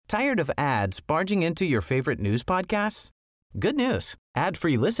Tired of ads barging into your favorite news podcasts? Good news.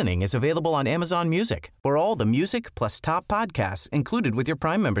 Ad-free listening is available on Amazon Music for all the music plus top podcasts included with your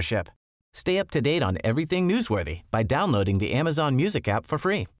Prime membership. Stay up to date on everything newsworthy by downloading the Amazon Music app for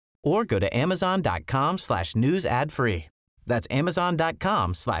free or go to amazon.com/news ad free. That's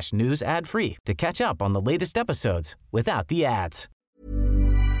amazon.com/news ad free to catch up on the latest episodes without the ads.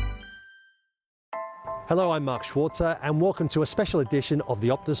 Hello, I'm Mark Schwarzer, and welcome to a special edition of the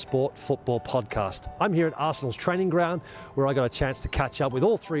Optus Sport Football Podcast. I'm here at Arsenal's training ground, where I got a chance to catch up with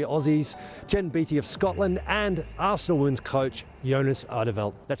all three Aussies, Jen Beattie of Scotland and Arsenal women's coach Jonas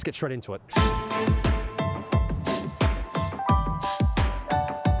Eideveld. Let's get straight into it.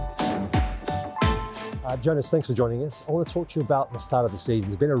 Jonas, thanks for joining us. I want to talk to you about the start of the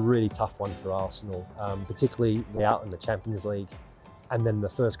season. It's been a really tough one for Arsenal, particularly out in the Champions League, and then the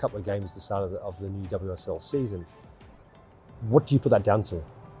first couple of games at the start of the new WSL season. What do you put that down to?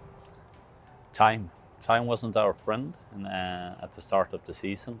 Time wasn't our friend at the start of the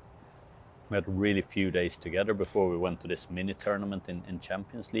season. We had really few days together before we went to this mini tournament in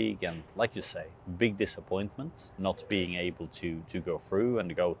Champions League, and like you say, big disappointment not being able to go through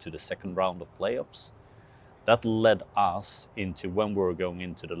and go to the second round of playoffs. That led us into when we were going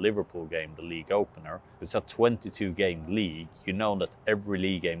into the Liverpool game, the league opener. It's a 22-game league. You know that every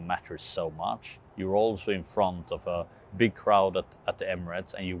league game matters so much. You're also in front of a big crowd at the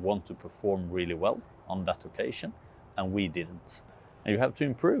Emirates, and you want to perform really well on that occasion, and we didn't. And you have to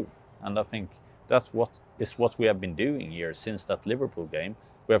improve. And I think that's what we have been doing here since that Liverpool game.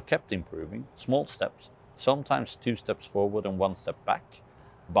 We have kept improving, small steps, sometimes 2 steps forward and 1 step back.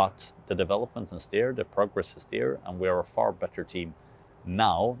 But the development is there, the progress is there, and we are a far better team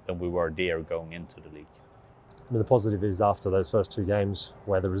now than we were there going into the league. I mean, the positive is after those first 2 games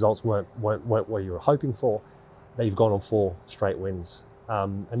where the results weren't what you were hoping for, that you've gone on 4 straight wins.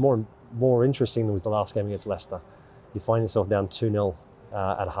 And more interesting was the last game against Leicester. You find yourself down 2-0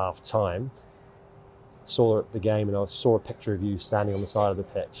 at half time. Saw the game and I saw a picture of you standing on the side of the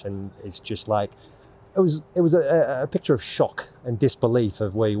pitch, and it's just like, It was a picture of shock and disbelief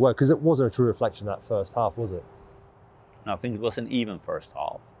of where you were, because it wasn't a true reflection of that first half, was it? No, I think it was an even first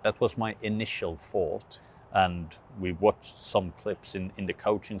half. That was my initial thought. And we watched some clips in the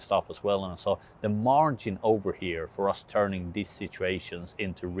coaching stuff as well. And I saw the margin over here for us turning these situations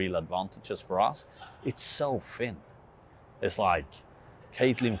into real advantages for us. It's so thin. It's like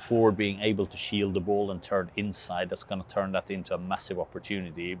Caitlin Ford being able to shield the ball and turn inside. That's going to turn that into a massive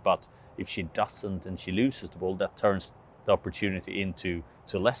opportunity. But if she doesn't and she loses the ball, that turns the opportunity into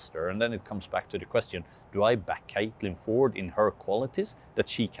Leicester. And then it comes back to the question, do I back Caitlin Ford in her qualities that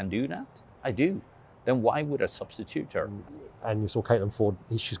she can do that? I do. Then why would I substitute her? And you saw Caitlin Ford,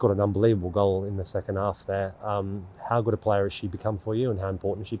 she's got an unbelievable goal in the second half there. How good a player has she become for you, and how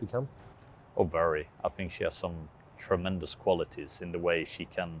important has she become? Oh, very. I think she has some tremendous qualities in the way she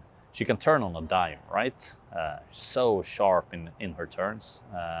can turn on a dime, right? So sharp in her turns.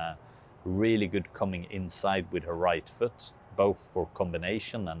 Really good coming inside with her right foot, both for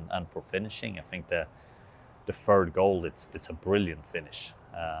combination and for finishing. I think the third goal, it's a brilliant finish.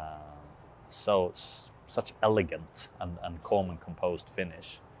 Such elegant and calm and composed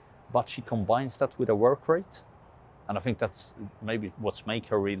finish. But she combines that with a work rate. And I think that's maybe what's make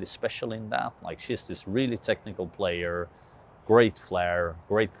her really special in that. Like, she's this really technical player, great flair,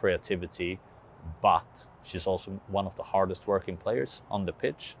 great creativity, but she's also one of the hardest working players on the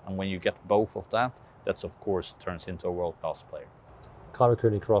pitch. And when you get both of that, that's of course turns into a world-class player. Clara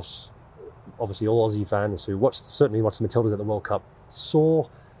Cooney-Cross, obviously all Aussie fans who certainly watched the Matildas at the World Cup,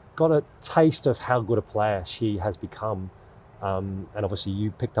 got a taste of how good a player she has become. And obviously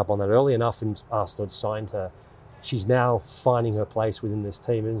you picked up on that early enough and Arsenal had signed her. She's now finding her place within this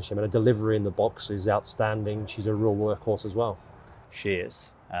team, isn't she? I mean, her delivery in the box is outstanding. She's a real workhorse as well. She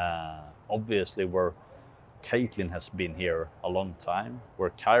is. Obviously, where Caitlin has been here a long time, where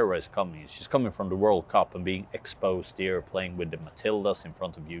Kyra is coming. She's coming from the World Cup and being exposed here, playing with the Matildas in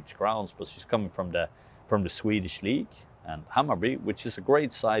front of huge crowds, but she's coming from the Swedish league. And Hammarby, which is a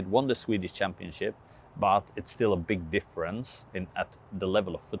great side, won the Swedish championship, but it's still a big difference at the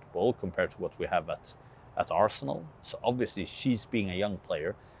level of football compared to what we have at Arsenal. So obviously she's being a young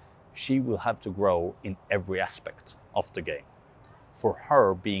player, she will have to grow in every aspect of the game. For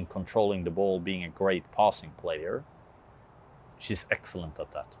her, controlling the ball, being a great passing player, she's excellent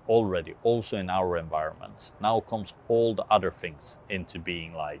at that already, also in our environment. Now comes all the other things into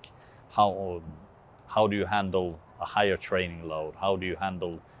being, like how do you handle a higher training load? How do you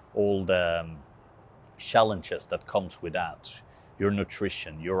handle all the challenges that comes with that? Your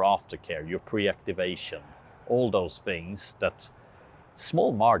nutrition, your aftercare, your pre-activation, all those things that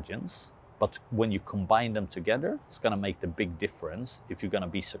small margins, but when you combine them together, it's going to make the big difference if you're going to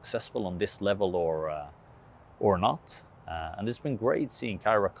be successful on this level or not. And it's been great seeing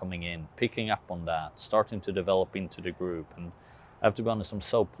Kyra coming in, picking up on that, starting to develop into the group. And I have to be honest, I'm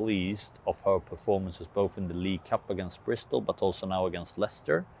so pleased of her performances both in the League Cup against Bristol, but also now against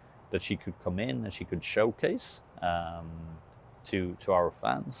Leicester, that she could come in and she could showcase to our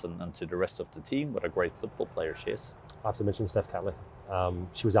fans and to the rest of the team what a great football player she is. I have to mention Steph Catley.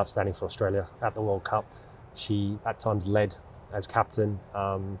 She was outstanding for Australia at the World Cup. She at times led as captain,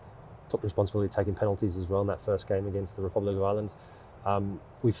 took responsibility of taking penalties as well in that first game against the Republic of Ireland.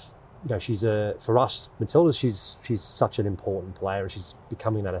 She's for us, Matildas, she's such an important player, and she's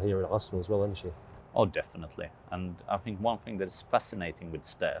becoming that here at Arsenal as well, isn't she? Oh, definitely. And I think one thing that is fascinating with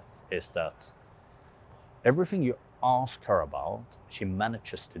Steph is that everything you ask her about, she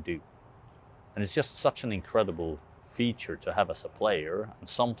manages to do. And it's just such an incredible feature to have as a player. And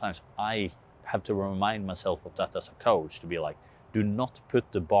sometimes I have to remind myself of that as a coach, to be like, do not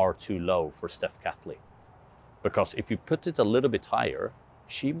put the bar too low for Steph Catley. Because if you put it a little bit higher,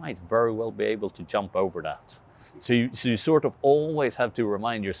 she might very well be able to jump over that. So you sort of always have to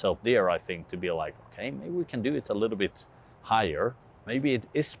remind yourself there, I think, to be like, okay, maybe we can do it a little bit higher. Maybe it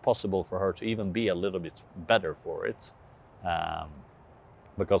is possible for her to even be a little bit better for it.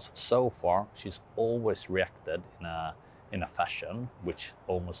 Because so far, she's always reacted in a fashion which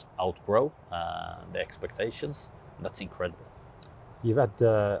almost outgrow the expectations. And that's incredible. You've had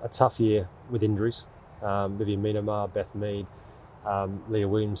a tough year with injuries. Vivian Miedema, Beth Mead, Leah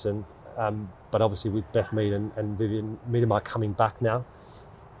Williamson. But obviously with Beth Mead and Vivian Miedema coming back now,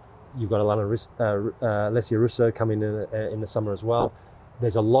 you've got Alessia Russo coming in the summer as well.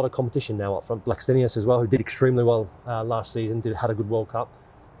 There's a lot of competition now up front. Blackstenius as well, who did extremely well last season, had a good World Cup.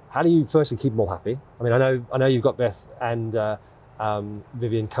 How do you firstly keep them all happy? I mean, I know you've got Beth and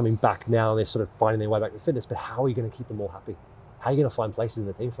Vivian coming back now, and they're sort of finding their way back to fitness, but how are you going to keep them all happy? How are you going to find places in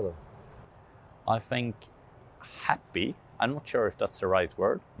the team for them? I think happy, I'm not sure if that's the right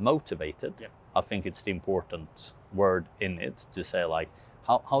word, motivated. Yeah. I think it's the important word in it to say, like,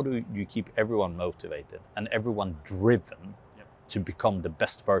 how do you keep everyone motivated and everyone driven to become the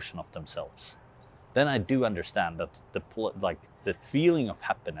best version of themselves? Then I do understand that the feeling of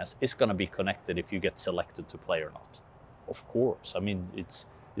happiness is going to be connected if you get selected to play or not. Of course, I mean, it's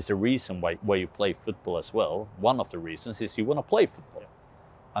a reason why you play football as well. One of the reasons is you want to play football. Yeah.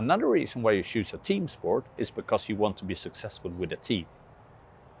 Another reason why you choose a team sport is because you want to be successful with a team.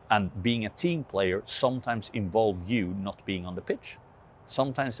 And being a team player sometimes involves you not being on the pitch.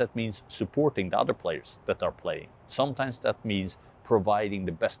 Sometimes that means supporting the other players that are playing. Sometimes that means providing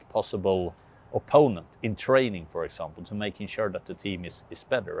the best possible opponent in training, for example, to making sure that the team is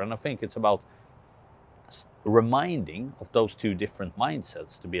better. And I think it's about reminding of those two different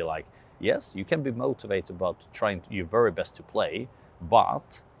mindsets, to be like, yes, you can be motivated about trying your very best to play,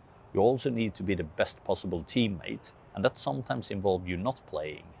 but you also need to be the best possible teammate. And that sometimes involves you not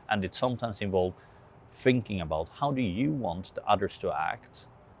playing. And it sometimes involves thinking about how do you want the others to act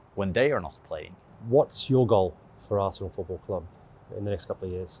when they are not playing. What's your goal for Arsenal Football Club in the next couple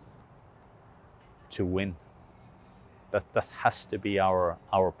of years? To win. That has to be our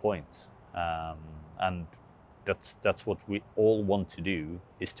point. And that's what we all want to do,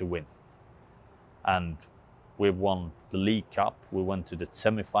 is to win. And we've won the League Cup, we went to the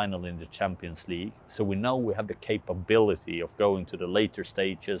semi-final in the Champions League, so we know we have the capability of going to the later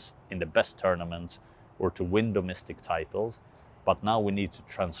stages in the best tournaments or to win domestic titles, but now we need to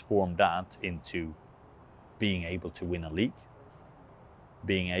transform that into being able to win a league,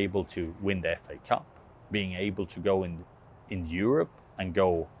 being able to win the FA Cup, being able to go in Europe and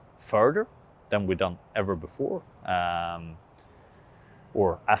go further than we've done ever before,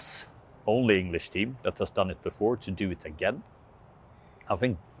 or as only English team that has done it before, to do it again. I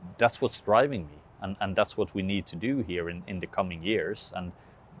think that's what's driving me, and that's what we need to do here in the coming years, and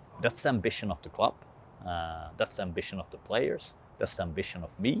that's the ambition of the club, that's the ambition of the players, that's the ambition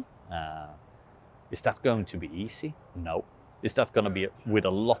of me. Is that going to be easy? No. Is that going to be with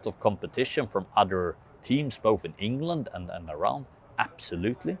a lot of competition from other teams, both in England and around?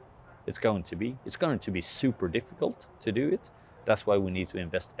 Absolutely. It's going to be super difficult to do it. That's why we need to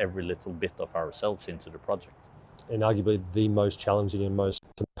invest every little bit of ourselves into the project. And arguably the most challenging and most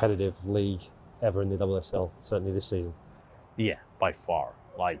competitive league ever in the WSL, certainly this season. Yeah, by far.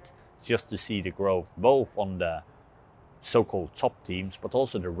 Like, just to see the growth both on the so-called top teams, but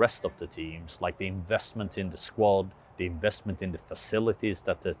also the rest of the teams, like the investment in the squad, the investment in the facilities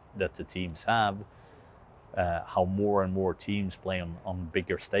that the teams have, how more and more teams play on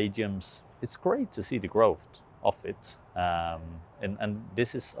bigger stadiums. It's great to see the growth. of it. And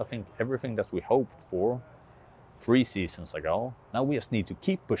this is, I think, everything that we hoped for 3 seasons ago. Now we just need to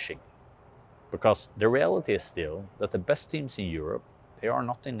keep pushing, because the reality is still that the best teams in Europe, they are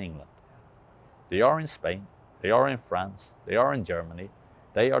not in England. They are in Spain, they are in France, they are in Germany.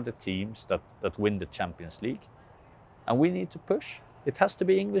 They are the teams that win the Champions League. And we need to push. It has to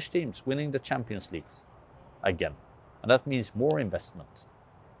be English teams winning the Champions Leagues again. And that means more investment.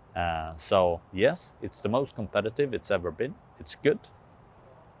 So yes, it's the most competitive it's ever been. It's good.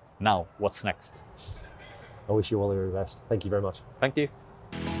 Now, what's next? I wish you all the very best. Thank you very much. Thank you.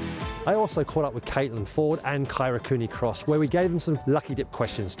 I also caught up with Caitlin Ford and Kyra Cooney-Cross, where we gave them some lucky dip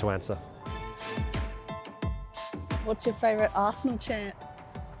questions to answer. What's your favourite Arsenal chant?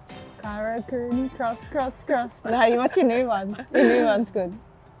 Kyra Cooney, cross, cross, cross. No, what's your new one? Your new one's good.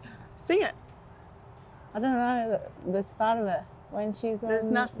 Sing it. I don't know the start of it. When she's There's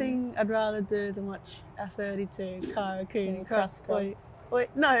nothing I'd rather do than watch a 32 Kyra Cooney cross. Oi, oi,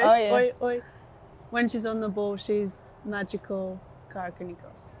 no, Oh, yeah. oi, oi. When she's on the ball, she's magical. Kyra Cooney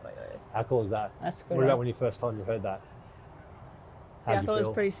cross. Oi, oi. How cool is that? That's good. What about when you first time you heard that? How'd Yeah, I you thought it was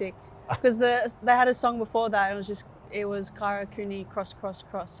feel? pretty sick. Because they had a song before that, it was Kyra Cooney cross, cross,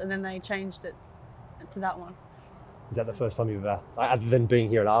 cross, and then they changed it to that one. Is that the first time you've ever, other than being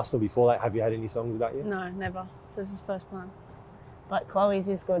here at Arsenal before that, have you had any songs about you? No, never. So this is the first time. But Chloe's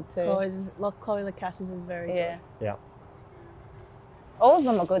is good too. Chloe Lacasse is very Yeah. good. Yeah. All of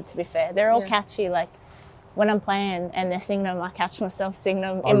them are good, to be fair. They're all Yeah. catchy. Like when I'm playing and they're singing them, I catch myself singing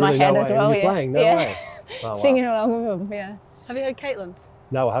them Oh, in my really? head No as way. well. When you're Yeah. playing? No yeah. way. Oh, wow. Singing along with them. Yeah. Have you heard Caitlin's?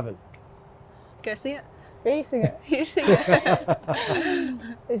 No, I haven't. Go sing it. You sing it. You sing it.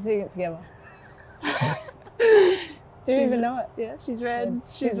 We sing it together. Do you even know it? Yeah, she's red,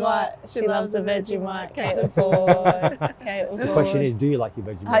 She's white. She loves the Vegemite. Caitlin Ford. Caitlin Ford. The question is, do you like your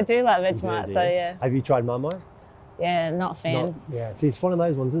Vegemite? I do like You do, Vegemite, do so you? yeah. Have you tried Marmite? Yeah, not a fan. Not- yeah. See, it's one of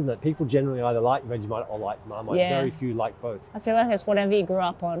those ones, isn't it? People generally either like Vegemite or like Marmite. Yeah. Very few like both. I feel like it's whatever you grew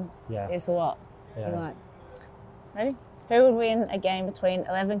up on Yeah. is what Yeah. you like. Ready? Who would win a game between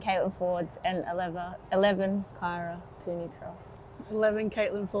 11 Caitlin Fords and 11 Kyra Cooney-Cross? 11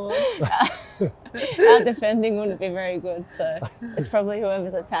 Caitlin Fords. Our defending wouldn't be very good, so it's probably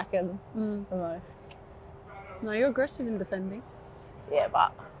whoever's attacking the most. No, you're aggressive in defending. Yeah,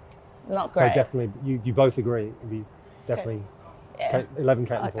 but not So great. definitely, you both agree. It'd be definitely yeah. 11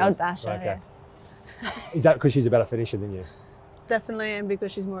 Caitlin I'd Fords. bash her, Okay. Is that because she's a better finisher than you? Definitely, and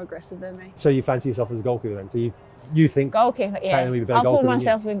because she's more aggressive than me. So you fancy yourself as a goalkeeper then? So you think Goalkeeper, yeah. Caitlin would be a better I'll put goalkeeper than you?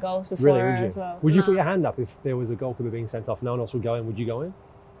 myself in goals before really, her would you? as well. Would you No. put your hand up if there was a goalkeeper being sent off? No one else would go in. Would you go in?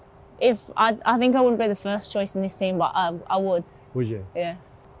 If I think I wouldn't be the first choice in this team, but I would. Would you? Yeah.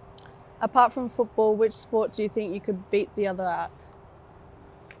 Apart from football, which sport do you think you could beat the other at?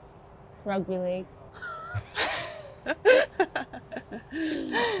 Rugby league.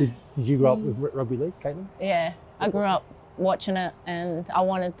 Did you grow up with rugby league, Caitlin? Yeah. I grew up watching it and I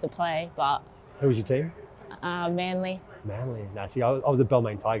wanted to play, but Who was your team? Manly. Manly. No, see, I was at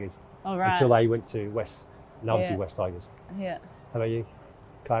Balmain Tigers All right. until they went to West, and obviously Yeah. West Tigers. Yeah. How about you,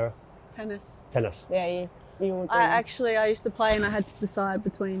 Kyra? Tennis. Tennis. Yeah, you would. I used to play and I had to decide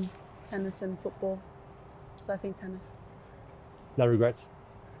between tennis and football. So I think tennis. No regrets?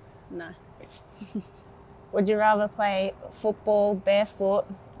 No. Would you rather play football barefoot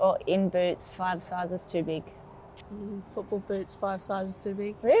or in boots 5 sizes too big? Football boots 5 sizes too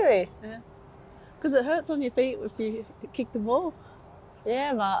big. Really? Yeah. Because it hurts on your feet if you kick the ball.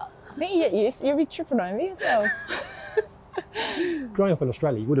 Yeah, but I think you get used. You'll be tripping over yourself. Growing up in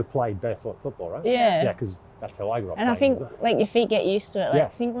Australia, you would have played barefoot football, right? Yeah. Yeah, because that's how I grew up. And I playing, think wasn't like your feet get used to it. Like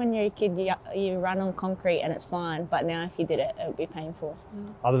Yes. I think when you're a kid, you run on concrete and it's fine. But now if you did it, it would be painful.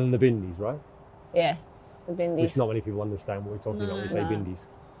 it? Other than the bindies, right? Yeah, the bindies. Which not many people understand what we're talking about when we say No. bindies.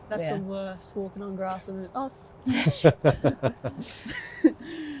 That's Yeah. the worst, walking on grass and then, oh.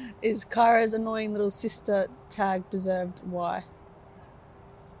 Is Kyra's annoying little sister tag deserved? Why?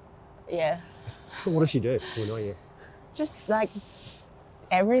 Yeah, What does she do to annoy you? just like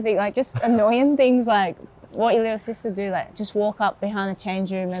everything, like just annoying things, like what your little sister do, like just walk up behind the change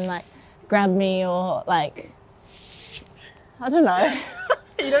room and like grab me or like I don't know.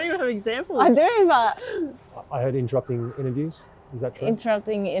 You don't even have examples. I do, but I heard interrupting interviews. Is that true?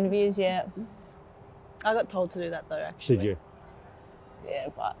 interrupting interviews, yeah, I got told to do that though, actually. Did you? yeah,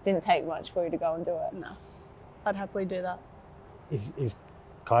 but didn't take much for you to go and do it. No. I'd happily do that. Is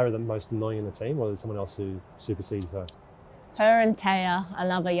Kyra the most annoying in the team, or is there someone else who supersedes her? Her and Taya,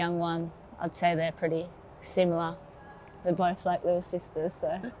 another young one, I'd say they're pretty similar. They're both like little sisters,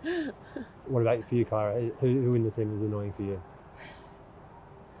 so. What about for you, Kyra? Who in the team is annoying for you?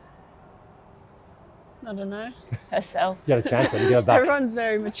 I don't know. herself. You had a chance then to go back. Everyone's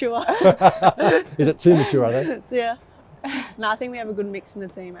very mature. Is it too mature, are they? Yeah. No, I think we have a good mix in the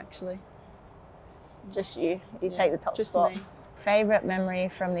team, actually. Just you. You Yeah, take the top just spot. me. Favourite memory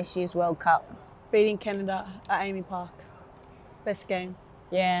from this year's World Cup? Beating Canada at Amy Park. Best game.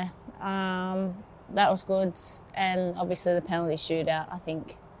 Yeah, that was good. And obviously the penalty shootout, I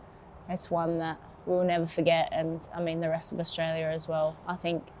think it's one that we'll never forget. And I mean, the rest of Australia as well. I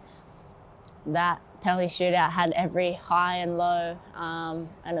think that penalty shootout had every high and low, and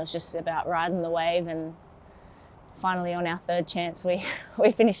it was just about riding the wave. And finally, on our third chance, we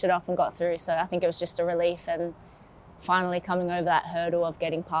finished it off and got through. So I think it was just a relief, and finally coming over that hurdle of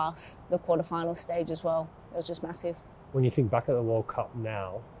getting past the quarterfinal stage as well. It was just massive. When you think back at the World Cup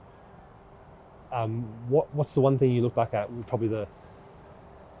now, what's the one thing you look back at probably that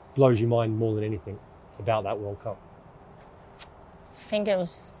blows your mind more than anything about that World Cup? I think it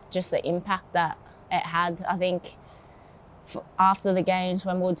was just the impact that it had. I think after the games,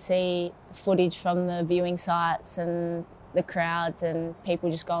 when we'd see footage from the viewing sites and the crowds and people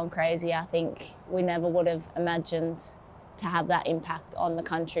just going crazy, I think we never would have imagined to have that impact on the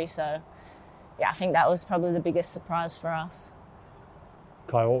country. So yeah, I think that was probably the biggest surprise for us.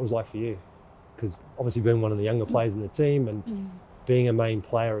 Kai, what was it like for you? Because obviously being one of the younger players in the team and being a main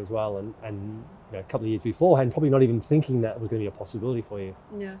player as well, and you know, a couple of years beforehand, probably not even thinking that was going to be a possibility for you.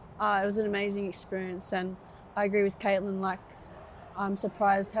 Yeah. It was an amazing experience, and I agree with Caitlin. Like, I'm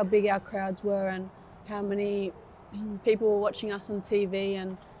surprised how big our crowds were and how many people were watching us on TV.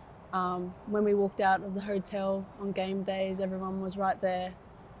 And when we walked out of the hotel on game days, everyone was right there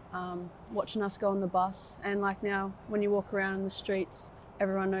watching us go on the bus. And like now, when you walk around in the streets,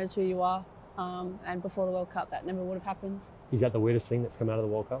 everyone knows who you are. And before the World Cup, that never would have happened. Is that the weirdest thing that's come out of the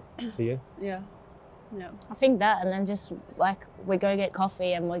World Cup for you? Yeah. Yeah. I think that, and then just like we go get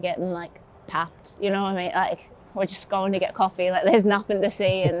coffee and we're getting like papped, you know what I mean? Like we're just going to get coffee, like there's nothing to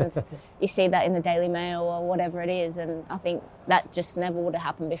see, and you see that in the Daily Mail or whatever it is, and I think that just never would have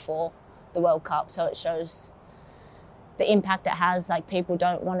happened before the World Cup. So it shows the impact it has. Like, people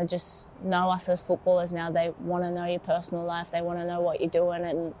don't want to just know us as footballers now, they want to know your personal life, they want to know what you're doing,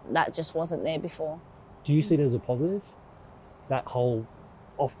 and that just wasn't there before. Do you see it as a positive, that whole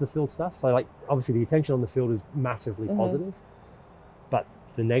off the field stuff? So like obviously the attention on the field is massively positive, but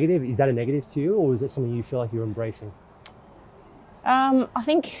the negative, is that a negative to you, or is it something you feel like you're embracing? I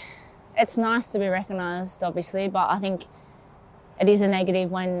think it's nice to be recognised, obviously, but I think it is a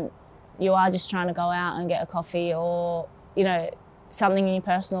negative when you are just trying to go out and get a coffee, or, you know, something in your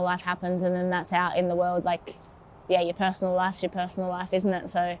personal life happens and then that's out in the world. Like, yeah, your personal life's your personal life, isn't it?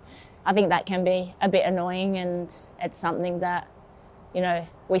 So I think that can be a bit annoying, and it's something that, you know,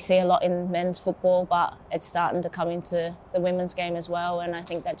 we see a lot in men's football, but it's starting to come into the women's game as well, and I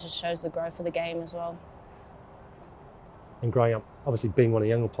think that just shows the growth of the game as well. And growing up, obviously being one of the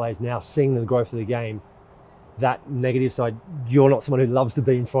younger players now, seeing the growth of the game, that negative side, you're not someone who loves to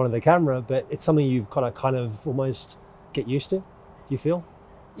be in front of the camera, but it's something you've kind of almost get used to, do you feel?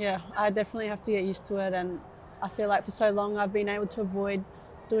 Yeah, I definitely have to get used to it, and I feel like for so long I've been able to avoid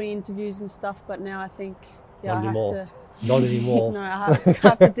doing interviews and stuff, but now I think, yeah, Not I have anymore. to. Not anymore. No, I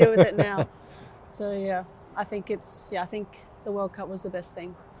have to deal with it now. So yeah, I think the World Cup was the best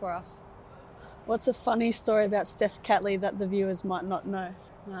thing for us. What's a funny story about Steph Catley that the viewers might not know?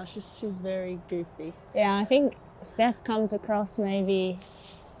 No, she's very goofy. Yeah, I think Steph comes across maybe,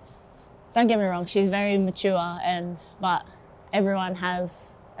 don't get me wrong, she's very mature, but everyone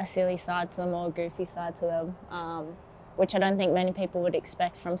has a silly side to them or a goofy side to them, which I don't think many people would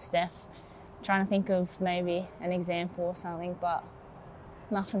expect from Steph. I'm trying to think of maybe an example or something, but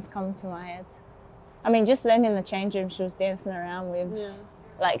nothing's coming to my head. I mean, just then in the change room, she was dancing around with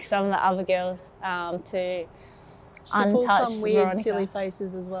like some of the other girls to She pulls untouched some weird, Veronica. silly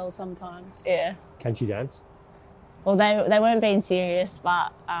faces as well sometimes. Yeah. Can she dance? Well, they weren't being serious,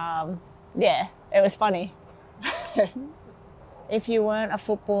 but yeah, it was funny. If you weren't a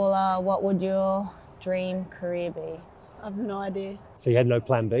footballer, what would your dream career be? I have no idea. So you had no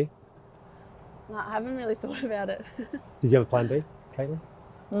plan B? No, I haven't really thought about it. Did you have a plan B, Caitlin?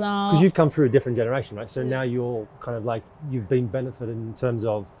 No. Because you've come through a different generation, right? So Yeah. now you're kind of like, you've been benefited in terms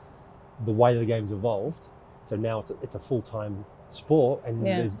of the way the game's evolved. So now it's a full-time sport, and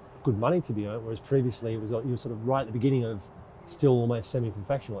Yeah. there's good money to be earned, whereas previously you were sort of right at the beginning of still almost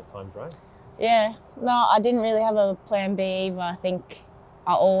semi-professional at times, right? Yeah. No, I didn't really have a plan B either. I think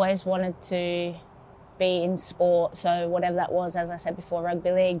I always wanted to be in sport, so whatever that was, as I said before,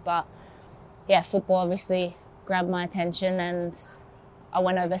 rugby league. But yeah, football obviously grabbed my attention, and I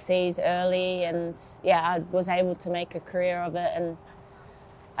went overseas early, and yeah, I was able to make a career of it, and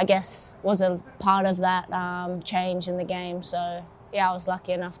I guess, was a part of that change in the game. So, yeah, I was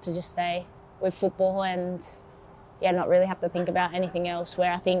lucky enough to just stay with football and, yeah, not really have to think about anything else,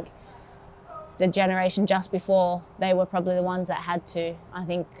 where I think the generation just before, they were probably the ones that had to. I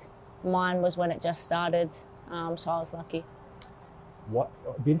think mine was when it just started, so I was lucky.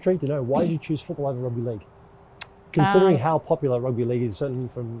 I'd be intrigued to know, why did you choose football over rugby league? Considering how popular rugby league is, certainly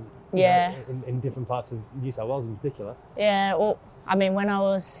from in different parts of New South Wales in particular. Yeah, well, I mean, when I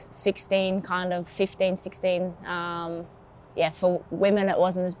was 16, kind of 15, 16, for women it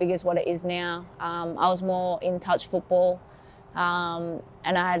wasn't as big as what it is now. I was more in touch football, and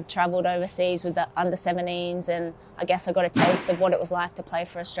I had travelled overseas with the under-17s, and I guess I got a taste of what it was like to play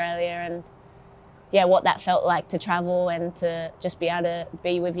for Australia and, yeah, what that felt like to travel and to just be able to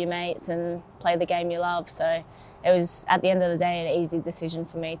be with your mates and play the game you love. So it was, at the end of the day, an easy decision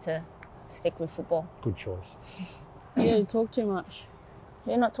for me to stick with football. Good choice. You talk too much.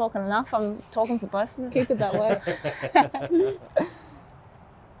 You're not talking enough. I'm talking for both of us. Keep it that way.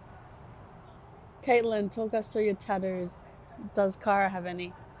 Caitlin, talk us through your tattoos. Does Kyra have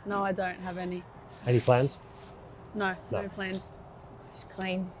any? No, I don't have any. Any plans? No plans. She's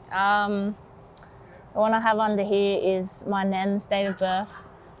clean. The one I have under here is my nan's date of birth,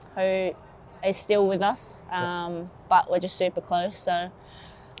 who is still with us, but we're just super close, so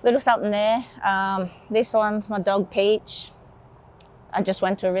little something there. This one's my dog Peach. I just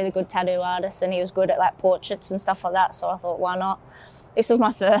went to a really good tattoo artist and he was good at like portraits and stuff like that, so I thought, why not? This was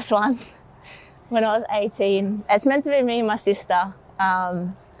my first one when I was 18. It's meant to be me and my sister.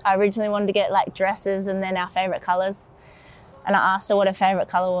 I originally wanted to get like dresses and then our favourite colours. And I asked her what her favourite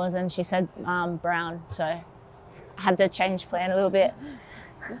colour was and she said brown, so I had to change plan a little bit.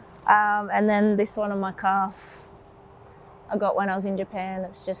 And then this one on my calf, I got when I was in Japan.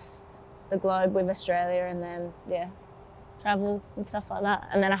 It's just the globe with Australia and then, yeah, travel and stuff like that.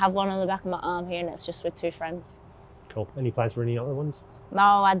 And then I have one on the back of my arm here and it's just with two friends. Cool. Any plans for any other ones? No,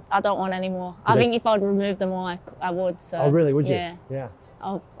 I don't want any more. I think if I'd remove them all, I would. So. Oh, really? Would you? Yeah. Yeah.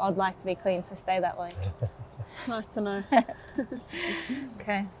 I'd like to be clean, so stay that way. Nice to know.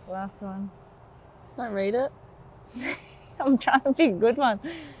 Okay, last one. Don't read it. I'm trying to pick a good one.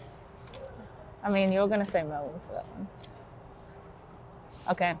 I mean, you're going to say Melbourne for that one.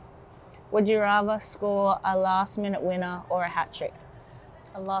 Okay. Would you rather score a last-minute winner or a hat-trick?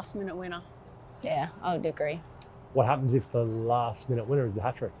 A last-minute winner. Yeah, I would agree. What happens if the last-minute winner is the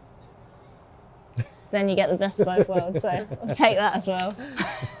hat-trick? Then you get the best of both worlds, so I'll take that as well.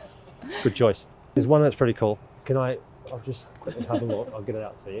 Good choice. There's one that's pretty cool. I'll just quickly have a look. I'll get it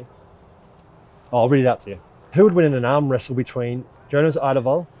out to you. I'll read it out to you. Who would win in an arm wrestle between Jonas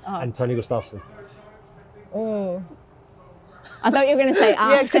Eidevall and Tony Gustafsson? Oh. I thought you were going to say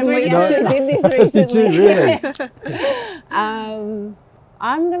arms, because we actually did this recently. Did you really?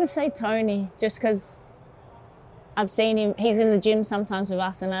 I'm going to say Tony, just because I've seen him. He's in the gym sometimes with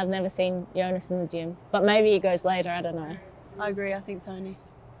us, and I've never seen Jonas in the gym. But maybe he goes later, I don't know. I agree, I think Tony.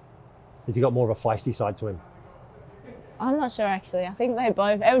 Has he got more of a feisty side to him? I'm not sure, actually. I think they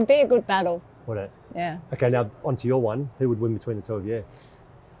both. It would be a good battle. Would it? Yeah. Okay, now onto your one. Who would win between the two of you?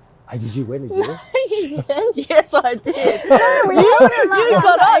 Hey, did you win, did you? You didn't? Yes, I did. You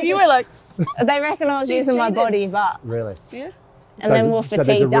got up. You were like... They reckon I was using my body, but... Really? Yeah. And then we're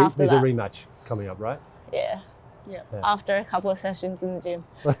fatigued after there's that. There's a rematch coming up, right? Yeah. After a couple of sessions in the gym.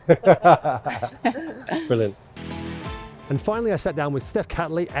 Brilliant. And finally, I sat down with Steph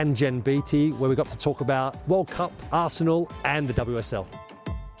Catley and Jen Beattie, where we got to talk about World Cup, Arsenal, and the WSL.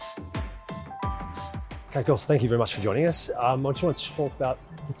 Okay, girls, thank you very much for joining us. I just want to talk about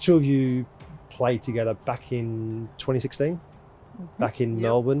the two of you played together back in 2016, back in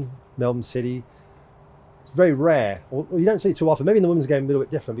Melbourne City. It's very rare, or you don't see it too often. Maybe in the women's game a little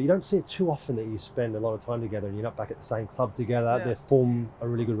bit different, but you don't see it too often that you spend a lot of time together and you're not back at the same club together. They form a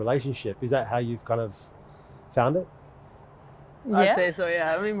really good relationship. Is that how you've kind of found it? I'd say so,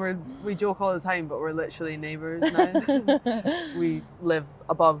 yeah. I mean, we joke all the time, but we're literally neighbours now. We live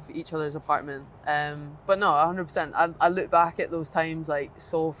above each other's apartment. But no, 100%. I look back at those times like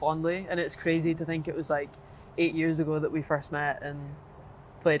so fondly, and it's crazy to think it was like 8 years ago that we first met and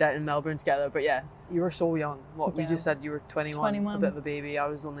played out in Melbourne together. But yeah, you were so young. We just said you were 21, a bit of a baby. I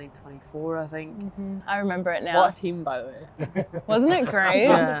was only 24, I think. I remember it now. What a team, by the way. Wasn't it great?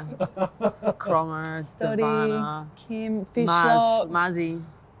 Yeah. Cromer, Study, Devana, Kim, Fishlock. Mazzy.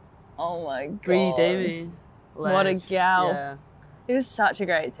 Oh my god. Bree Davey. What a gal. Yeah. It was such a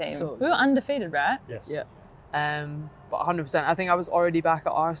great team. So we were undefeated, right? Yes. Yeah. But 100%. I think I was already back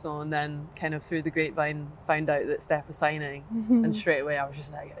at Arsenal and then kind of through the grapevine found out that Steph was signing and straight away I was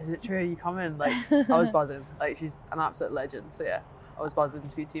just like, is it true? Are you coming? Like, I was buzzing. Like, she's an absolute legend. So yeah, I was buzzing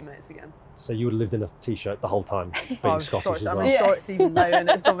to be teammates again. So you would have lived in a t-shirt the whole time, being Scottish Shorts. as I'm well. in shorts even now, and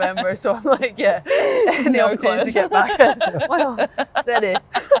it's November, so I'm like, yeah, any no opportunity to clothes. get back. Well, steady.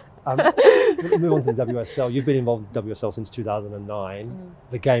 We'll move on to the WSL. You've been involved in WSL since 2009.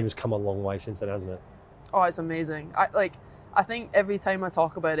 The game has come a long way since then, hasn't it? Oh, it's amazing. I think every time I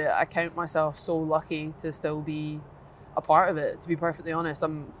talk about it, I count myself so lucky to still be a part of it, to be perfectly honest.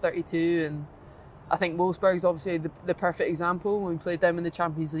 I'm 32, and I think Wolfsburg's obviously the perfect example. When we played them in the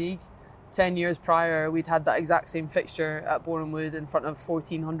Champions League 10 years prior, we'd had that exact same fixture at Boreham Wood in front of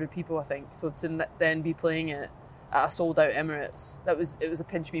 1,400 people, I think. So to then be playing it at a sold-out Emirates, it was a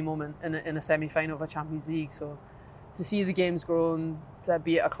pinch me moment in a semi-final of a Champions League. So to see the games grown, to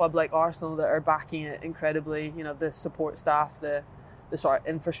be at a club like Arsenal that are backing it incredibly, you know, the support staff, the sort of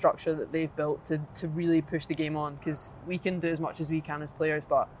infrastructure that they've built to really push the game on, because we can do as much as we can as players,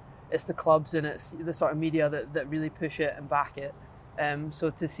 but it's the clubs and it's the sort of media that really push it and back it. So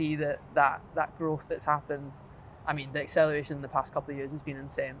to see that growth that's happened, I mean, the acceleration in the past couple of years has been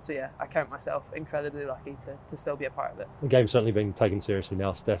insane. So yeah, I count myself incredibly lucky to still be a part of it. The game's certainly been taken seriously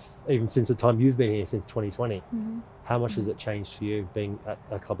now, Steph, even since the time you've been here, since 2020. How much has it changed for you being at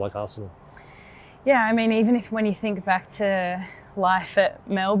a club like Arsenal? Yeah, I mean, even when you think back to life at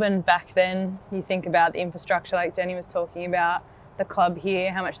Melbourne back then, you think about the infrastructure like Jenny was talking about, the club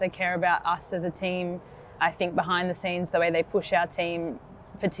here, how much they care about us as a team. I think behind the scenes, the way they push our team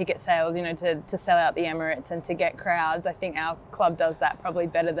for ticket sales, you know, to sell out the Emirates and to get crowds. I think our club does that probably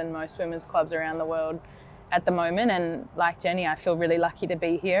better than most women's clubs around the world at the moment. And like Jenny, I feel really lucky to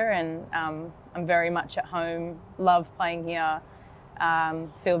be here, and I'm very much at home, love playing here,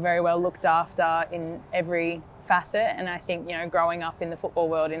 feel very well looked after in every facet. And I think, you know, growing up in the football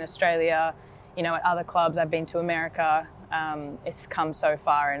world in Australia, you know, at other clubs, I've been to America, it's come so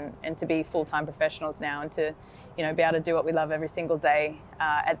far, and to be full-time professionals now and to, you know, be able to do what we love every single day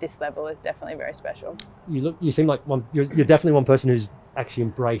at this level is definitely very special. You seem like you're definitely one person who's actually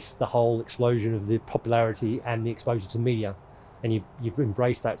embraced the whole explosion of the popularity and the exposure to media, and you've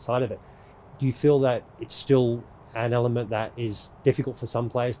embraced that side of it. Do you feel that it's still an element that is difficult for some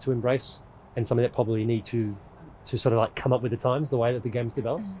players to embrace, and something that probably need to sort of like come up with the times, the way that the game's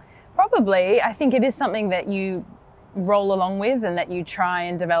develops? Probably. I think it is something that you roll along with and that you try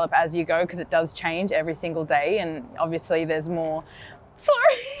and develop as you go, because it does change every single day, and obviously there's more.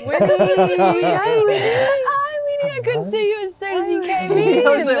 Sorry. Winnie! Hi, Winnie! Hi, Winnie. I couldn't see you as soon as you came in.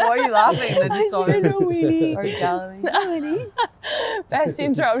 I was like, why are you laughing? And then just saw I don't know, Winnie. Or Galilee. Winnie. Best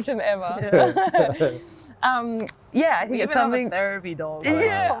interruption ever. Yeah, I think We it's even something. have a therapy dog.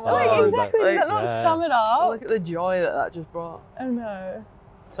 Yeah, Come like on. exactly. Does that not yeah. sum it up? Look at the joy that just brought. Oh no.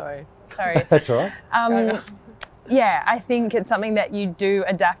 Sorry. Sorry. That's all right. Yeah, I think it's something that you do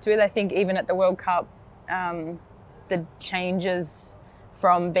adapt with. I think even at the World Cup, the changes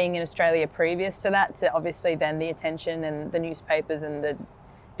from being in Australia previous to that to obviously then the attention and the newspapers and the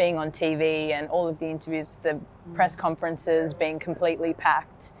being on TV and all of the interviews, the press conferences being completely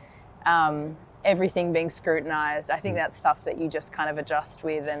packed, everything being scrutinised. I think that's stuff that you just kind of adjust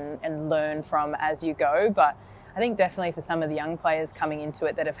with and learn from as you go. But I think definitely for some of the young players coming into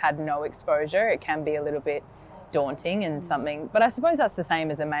it that have had no exposure, it can be a little bit daunting and something. But I suppose that's the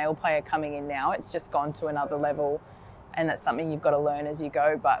same as a male player coming in now. It's just gone to another level, and that's something you've got to learn as you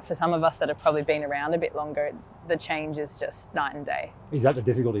go. But for some of us that have probably been around a bit longer, the change is just night and day. Is that the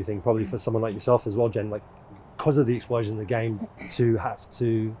difficulty thing, probably for someone like yourself as well, Jen, like because of the explosion in the game, to have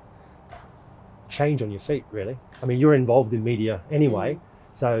to change on your feet, really? I mean, you're involved in media anyway,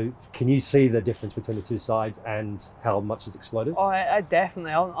 so can you see the difference between the two sides and how much it's exploded? Oh, I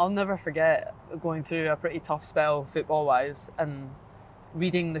definitely. I'll never forget going through a pretty tough spell football-wise and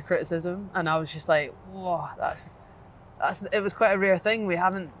reading the criticism, and I was just like, whoa, that's. It was quite a rare thing. We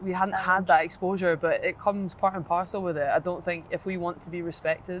hadn't had that exposure, but it comes part and parcel with it. I don't think if we want to be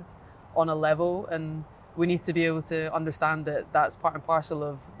respected on a level, and we need to be able to understand that that's part and parcel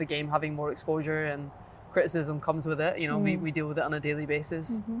of the game having more exposure, and criticism comes with it. You know, we deal with it on a daily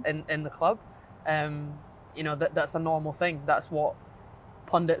basis in the club. You know, that's a normal thing. That's what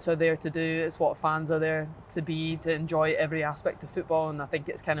pundits are there to do. It's what fans are there to be, to enjoy every aspect of football. And I think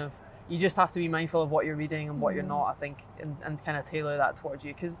it's kind of, you just have to be mindful of what you're reading and what you're not, I think, and kind of tailor that towards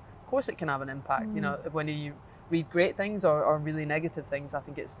you. Because of course it can have an impact. You know, when you read great things or really negative things, I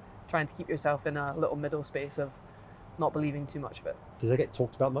think it's trying to keep yourself in a little middle space of not believing too much of it. Does that get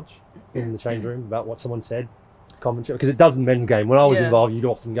talked about much in the change room, about what someone said, commentary? Because it does in the men's game. When I was involved, you'd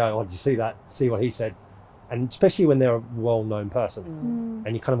often go, oh, did you see that? See what he said? And especially when they're a well-known person,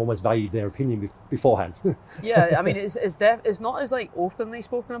 and you kind of almost value their opinion beforehand. Yeah, I mean, it's not as like openly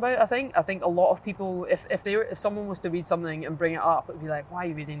spoken about. I think a lot of people, if someone was to read something and bring it up, it'd be like, why are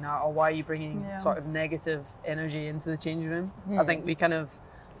you reading that, or why are you bringing sort of negative energy into the changing room? I think we kind of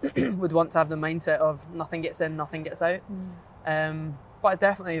would want to have the mindset of nothing gets in, nothing gets out. But I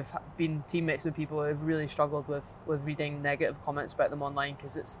definitely have been teammates with people who have really struggled with reading negative comments about them online,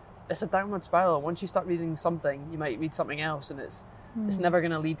 because it's a downward spiral. Once you start reading something, you might read something else, and it's never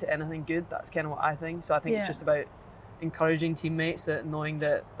going to lead to anything good. That's kind of what I think. So I think it's just about encouraging teammates, that knowing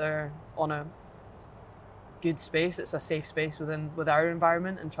that they're on a good space, it's a safe space with our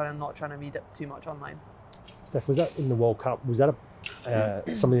environment, and not trying to read it too much online. Steph, was that in the World Cup? Was that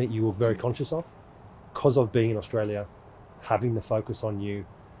something that you were very conscious of, because of being in Australia, having the focus on you,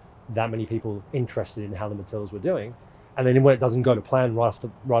 that many people interested in how the Matildas were doing, and then when it doesn't go to plan right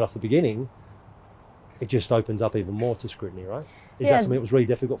off the beginning, it just opens up even more to scrutiny, right? Is that something that was really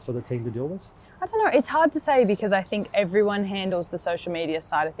difficult for the team to deal with? I don't know. It's hard to say, because I think everyone handles the social media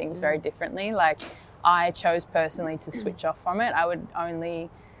side of things very differently. Like, I chose personally to switch off from it. I would only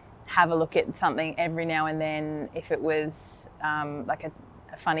have a look at something every now and then if it was like a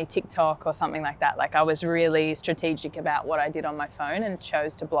funny TikTok or something like that. Like, I was really strategic about what I did on my phone and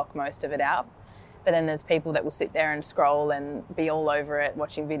chose to block most of it out. But then there's people that will sit there and scroll and be all over it,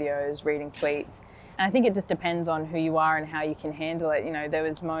 watching videos, reading tweets. And I think it just depends on who you are and how you can handle it. You know, there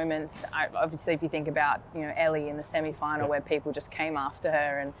was moments, obviously, if you think about, you know, Ellie in the semi-final, where people just came after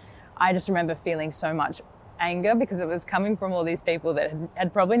her, and I just remember feeling so much anger, because it was coming from all these people that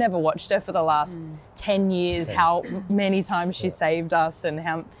had probably never watched her for the last 10 years, how many times she saved us and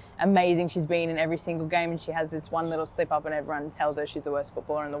how amazing she's been in every single game, and she has this one little slip up and everyone tells her she's the worst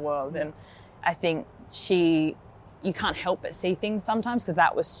footballer in the world. And I think you can't help but see things sometimes, because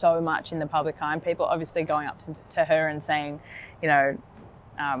that was so much in the public eye, and people obviously going up to her and saying, you know,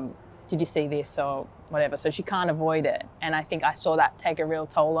 did you see this or whatever, so she can't avoid it. And I think I saw that take a real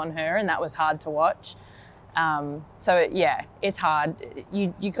toll on her, and that was hard to watch. So yeah, it's hard.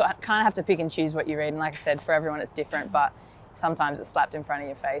 You kind of have to pick and choose what you read, and like I said, for everyone it's different, but sometimes it's slapped in front of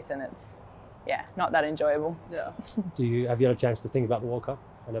your face and it's not that enjoyable. Yeah. Have you had a chance to think about the World Cup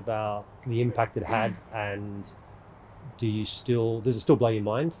and about the impact it had, and does it still blow your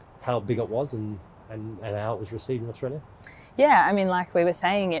mind how big it was and how it was received in Australia? Yeah, I mean, like we were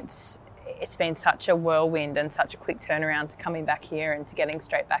saying, it's been such a whirlwind and such a quick turnaround to coming back here and to getting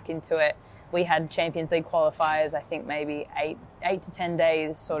straight back into it. We had Champions League qualifiers, I think maybe 8 to 10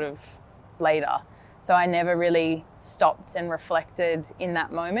 days sort of later. So I never really stopped and reflected in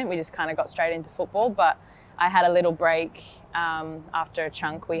that moment. We just kind of got straight into football. But I had a little break after a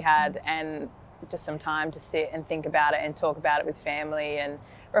chunk we had, and just some time to sit and think about it and talk about it with family and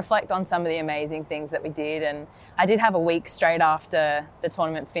reflect on some of the amazing things that we did. And I did have a week straight after the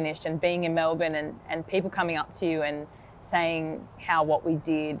tournament finished, and being in Melbourne and people coming up to you and saying how what we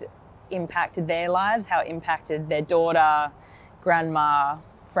did impacted their lives, how it impacted their daughter, grandma,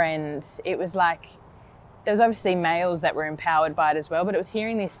 friends. It was like, there was obviously males that were empowered by it as well, but it was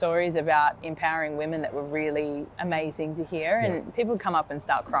hearing these stories about empowering women that were really amazing to hear. And people would come up and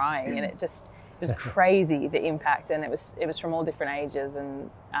start crying, and it was crazy, the impact. And it was from all different ages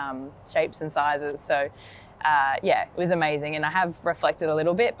and shapes and sizes. So it was amazing. And I have reflected a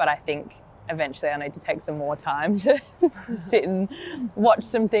little bit, but I think eventually I need to take some more time to sit and watch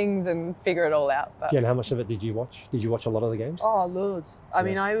some things and figure it all out. But Jen, how much of it did you watch? Did you watch a lot of the games? Oh, loads. I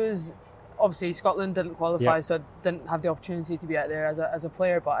mean, I was... Obviously, Scotland didn't qualify, so I didn't have the opportunity to be out there as a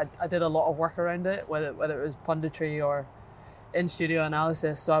player, but I did a lot of work around it, whether it was punditry or in-studio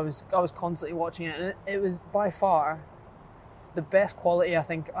analysis. So I was constantly watching it, and it was by far the best quality, I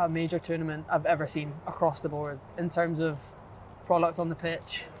think, a major tournament I've ever seen across the board, in terms of product on the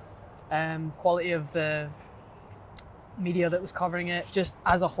pitch, quality of the media that was covering it, just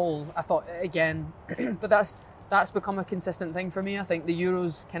as a whole. I thought, again, but that's become a consistent thing for me. I think the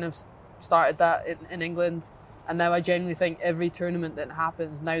Euros kind of started that in England, and now I genuinely think every tournament that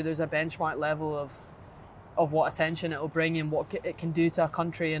happens now, there's a benchmark level of what attention it will bring and what it can do to a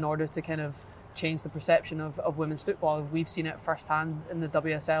country in order to kind of change the perception of women's football. We've seen it firsthand in the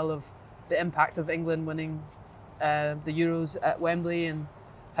WSL, of the impact of England winning the Euros at Wembley and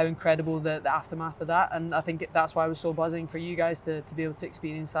how incredible the aftermath of that. And I think that's why I was so buzzing for you guys to be able to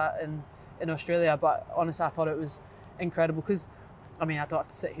experience that in Australia. But honestly, I thought it was incredible, because I mean, I don't have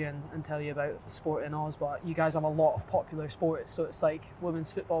to sit here and tell you about sport in Oz, but you guys have a lot of popular sports, so it's like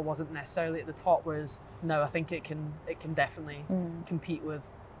women's football wasn't necessarily at the top, whereas now I think it can definitely compete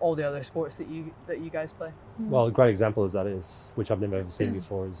with all the other sports that you guys play. Well, a great example of that is, which I've never ever seen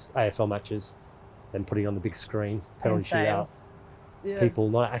before, is AFL matches. then putting on the big screen, penalty Insane. shootout. Yeah. People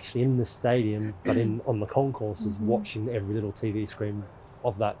not actually in the stadium, but on the concourses, watching every little TV screen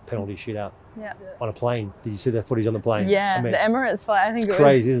of that penalty shootout Yeah. on a plane. Did you see the footage on the plane? Yeah, I mean, the Emirates flight. I think it's it was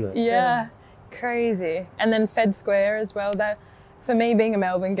crazy, isn't it? Yeah, crazy. And then Fed Square as well. That, for me, being a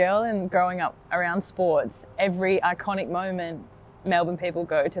Melbourne girl and growing up around sports, every iconic moment, Melbourne people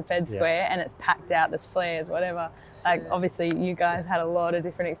go to Fed Square and it's packed out. There's flares, whatever. Like obviously, you guys had a lot of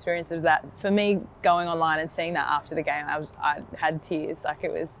different experiences of that. For me, going online and seeing that after the game, I had tears. Like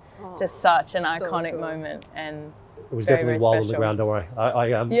it was just such an iconic moment and. It was very, definitely very wild on the special. ground, don't worry.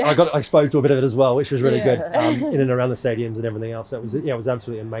 I got exposed to a bit of it as well, which was really good, in and around the stadiums and everything else. So it was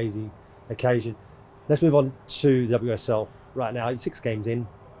absolutely amazing occasion. Let's move on to the WSL right now. 6 games in,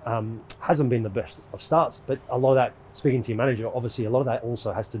 hasn't been the best of starts, but a lot of that, speaking to your manager, obviously a lot of that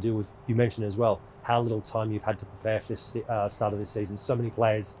also has to do with, you mentioned as well, how little time you've had to prepare for this start of this season. So many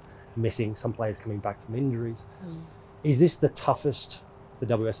players missing, some players coming back from injuries. Is this the toughest the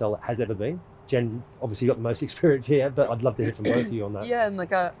WSL has ever been? Jen, obviously you got the most experience here, but I'd love to hear from both of you on that. Yeah, and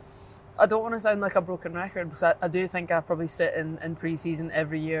like I don't want to sound like a broken record, because I do think I probably sit in pre-season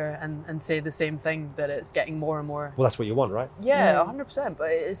every year and say the same thing, that it's getting more and more. Well, that's what you want, right? Yeah, 100%. But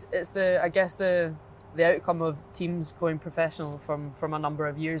it's the, I guess the outcome of teams going professional from a number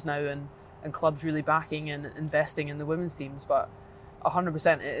of years now, and clubs really backing and investing in the women's teams. But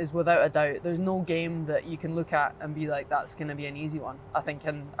 100%, it is without a doubt. There's no game that you can look at and be like, that's going to be an easy one. I think,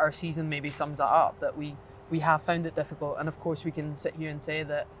 and our season maybe sums that up, that we have found it difficult. And of course, we can sit here and say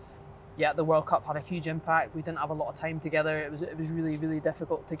that, yeah, the World Cup had a huge impact. We didn't have a lot of time together. It was really, really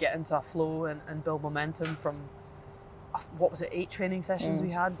difficult to get into a flow and build momentum from, what was it, 8 training sessions we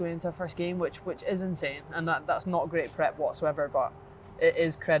had going into our first game, which is insane. And that's not great prep whatsoever, but it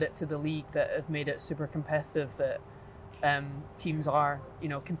is credit to the league that have made it super competitive, that teams are,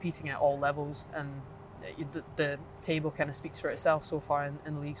 competing at all levels, and the table kind of speaks for itself so far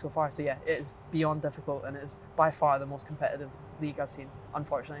in the league so far. So yeah, it is beyond difficult, and it is by far the most competitive league I've seen,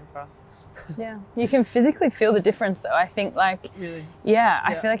 unfortunately for us. Yeah, you can physically feel the difference though. I think Really? Yeah,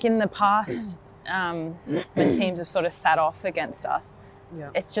 I feel like in the past, when teams have sort of sat off against us,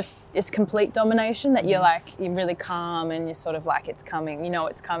 it's complete domination, that you're really calm and you're sort of like, it's coming,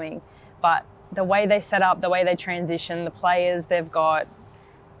 it's coming. But the way they set up, the way they transition, the players they've got,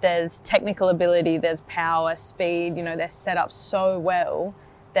 there's technical ability, there's power, speed, they're set up so well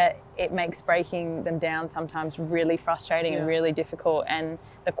that it makes breaking them down sometimes really frustrating and really difficult. And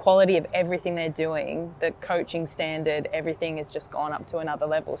the quality of everything they're doing, the coaching standard, everything has just gone up to another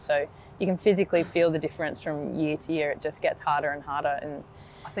level. So you can physically feel the difference from year to year. It just gets harder and harder. And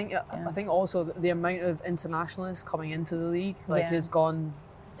I think also the amount of internationalists coming into the league has gone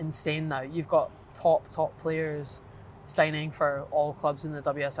insane now. You've got top players signing for all clubs in the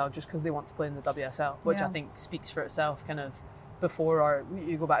WSL just because they want to play in the WSL, which I think speaks for itself. Kind of before, or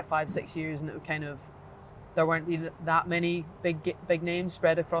you go back 5-6 years, and it would kind of, there weren't really that many big names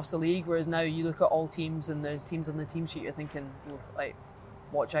spread across the league, whereas now you look at all teams and there's teams on the team sheet, you're thinking, like,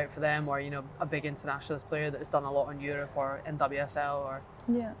 watch out for them, or a big internationalist player that has done a lot in Europe or in WSL, or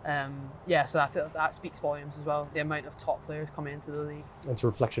so I feel that speaks volumes as well, the amount of top players coming into the league. And it's a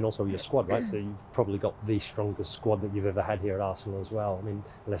reflection also of your squad, right? So you've probably got the strongest squad that you've ever had here at Arsenal as well. I mean,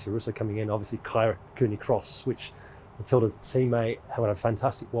 Alessia Russo coming in, obviously Kyra Cooney-Cross, which Matilda's teammate, who had a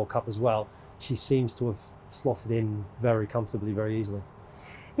fantastic World Cup as well. She seems to have slotted in very comfortably, very easily.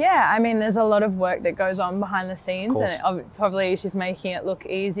 Yeah, I mean, there's a lot of work that goes on behind the scenes, and probably she's making it look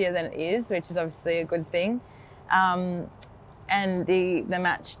easier than it is, which is obviously a good thing. And the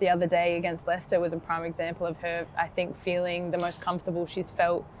match the other day against Leicester was a prime example of her, I think, feeling the most comfortable she's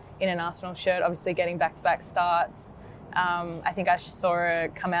felt in an Arsenal shirt, obviously getting back-to-back starts. I think I saw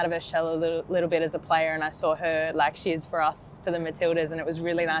her come out of her shell a little bit as a player, and I saw her like she is for us, for the Matildas, and it was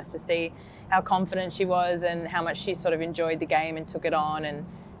really nice to see how confident she was and how much she sort of enjoyed the game and took it on. And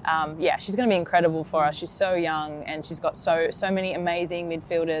she's going to be incredible for us. She's so young, and she's got so many amazing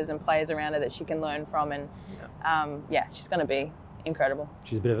midfielders and players around her that she can learn from, and she's going to be incredible.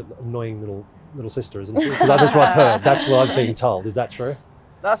 She's a bit of an annoying little sister, isn't she? That's what I've heard. That's what I'm being told. Is that true?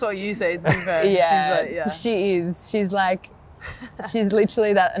 That's what you say, to be fair. She is. She's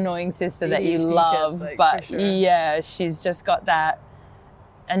literally that annoying sister that you love. Kid, but sure. She's just got that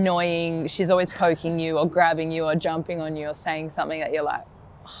annoying, she's always poking you or grabbing you or jumping on you or saying something that you're like,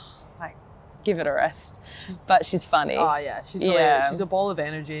 give it a rest. But she's funny. Oh yeah, she's hilarious. She's a ball of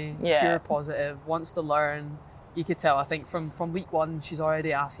energy, pure positive, wants to learn. You could tell, I think from week 1, she's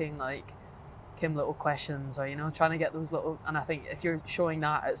already asking Kim little questions, or trying to get those little, and I think if you're showing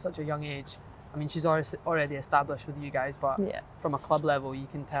that at such a young age, I mean, she's already established with you guys, but from a club level, you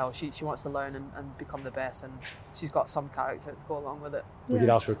can tell she wants to learn and become the best, and she's got some character to go along with it. We did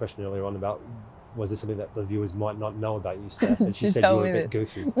ask her a question earlier on about, was there something that the viewers might not know about you, Steph? And she said you were a bit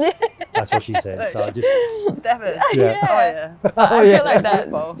goofy. That's what she said. So I just... Steph is. Yeah. Oh, yeah. I feel like that.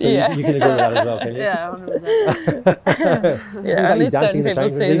 So you can agree with that as well, can you? Yeah, 100%. Yeah, only certain people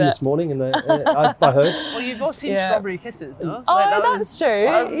see that. This morning, and I heard. Well, you've all seen Strawberry Kisses, no? Oh, that's true.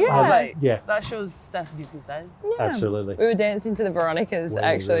 That shows Steph's goofy side. Yeah. Absolutely. We were dancing to the Veronicas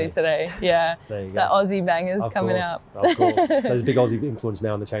Really? today. Yeah. There you go. The Aussie bangers Of coming course, out. Of course. So there's a big Aussie influence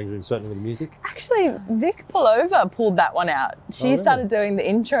now in the change room, certainly with music. Actually, Vic Pullover pulled that one out. She really? started doing the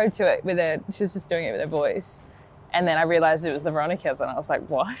intro to it with her, she was just doing it with her voice. And then I realised it was the Veronicas and I was like,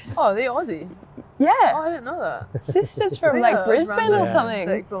 what? Oh, the Aussie? Yeah. Oh, I didn't know that. Sisters from Yeah, like that was Brisbane or random. something.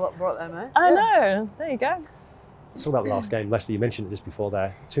 Vic brought them out. I know. There you go. Let's talk about the last game. Leicester, you mentioned it just before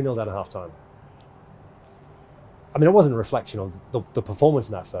there. 2-0 down at half time. I mean, it wasn't a reflection on the performance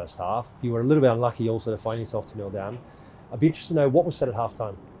in that first half. You were a little bit unlucky also to find yourself 2-0 down. I'd be interested to know what was said at half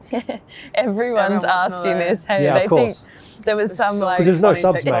time. Everyone's asking this. Hey, yeah, they of course. think there was some like... Because there's no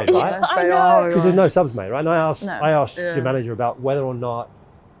subs made, right? I know. Because there's no subs made, right? And I asked Yeah. your manager about whether or not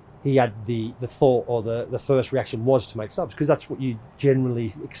he had the thought or the first reaction was to make subs, because that's what you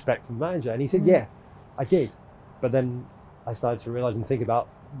generally expect from a manager. And he said, yeah, I did. But then I started to realise and think about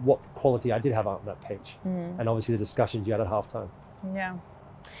what quality I did have on that pitch. And obviously the discussions you had at half time. Yeah.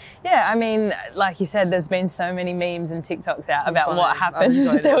 Yeah, I mean, like you said, there's been so many memes and TikToks out about funny. what happened.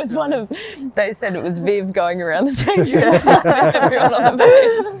 There was one of, they said it was Viv going around the change room, everyone on the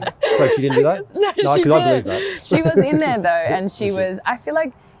base. So she didn't do that? No, she because I believe didn't. that. She was in there though, and she was, I feel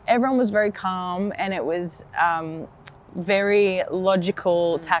like everyone was very calm and it was very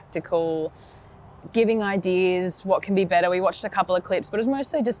logical, tactical, giving ideas, what can be better. We watched a couple of clips, but it was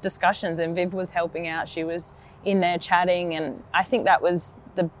mostly just discussions, and Viv was helping out. She was in there chatting, and I think that was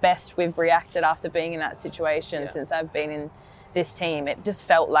the best we've reacted after being in that situation since I've been in this team. It just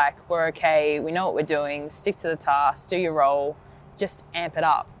felt like we're okay, we know what we're doing, stick to the task, do your role, just amp it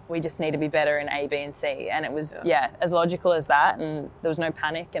up. We just need to be better in A, B and C. And it was, as logical as that, and there was no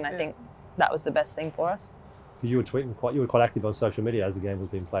panic, and I think that was the best thing for us. Because you were tweeting you were quite active on social media as the game was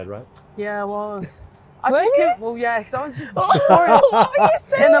being played, right? Yeah, I was. Were you? Because I was just What were you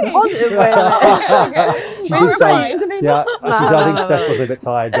saying? in a positive way. Okay. She We did were say- replying to people. Yeah, she said, I think Steph's a little bit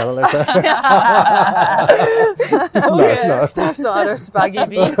tired, don't let Okay. No. Steph's not had her spaggy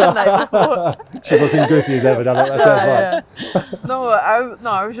bean the night before. She's looking goofy as ever, don't let that fine. No,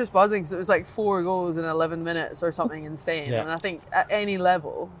 I was just buzzing because it was like 4 goals in 11 minutes or something insane. Yeah. And I think at any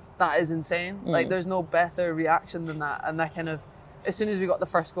level, that is insane. Like, there's no better reaction than that. And that kind of, as soon as we got the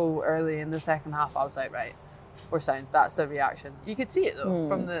first goal early in the second half, I was like, right, we're sound. That's the reaction. You could see it though,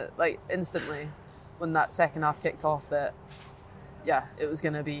 from the, like, instantly when that second half kicked off that, yeah, it was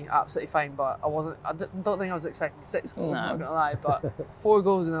going to be absolutely fine. But I don't think I was expecting 6 goals, not going to lie. But 4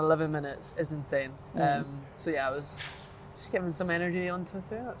 goals in 11 minutes is insane. So yeah, I was just giving some energy on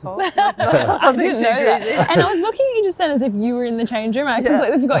Twitter, that's all. I didn't know that. And I was looking at you just then as if you were in the change room. I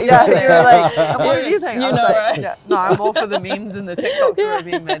completely forgot you were you there. were like, and what did you think? You I was know, like, right? no, I'm all for the memes and the TikToks that were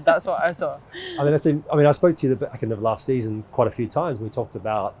being made. That's what I saw. I spoke to you the back end of last season quite a few times. We talked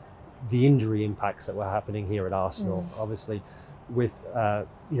about the injury impacts that were happening here at Arsenal. Obviously, with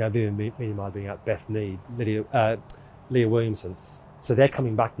Vivian Myanmar being out, Beth Mead, Leah Williamson. So they're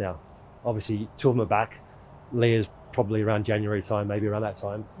coming back now. Obviously, 2 of them are back. Leah's probably around January time, maybe around that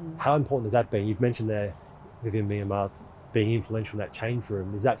time. How important has that been? You've mentioned there Vivian Myanmar being influential in that change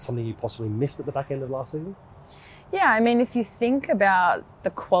room. Is that something you possibly missed at the back end of last season? Yeah, I mean, if you think about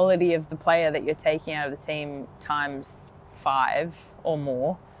the quality of the player that you're taking out of the team times 5 or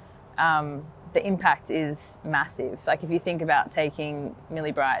more, the impact is massive. Like if you think about taking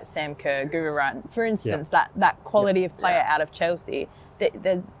Millie Bright, Sam Kerr, Guru Ryan, for instance, that quality of player out of Chelsea,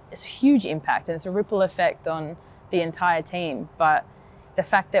 it's a huge impact and it's a ripple effect on the entire team. But the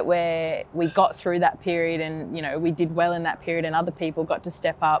fact that we got through that period and, we did well in that period and other people got to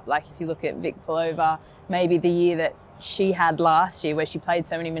step up, like if you look at Vic Pullover, maybe the year that she had last year where she played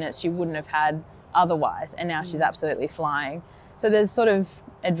so many minutes she wouldn't have had otherwise, and now she's absolutely flying. So there's sort of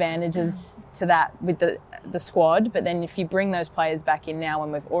advantages to that with the squad, but then if you bring those players back in now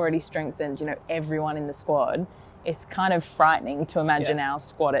when we've already strengthened, everyone in the squad, it's kind of frightening to imagine our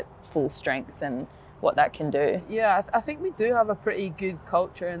squad at full strength and what that can do. Yeah, I think we do have a pretty good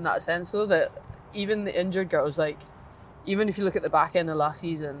culture in that sense, though, that even the injured girls, like, even if you look at the back end of last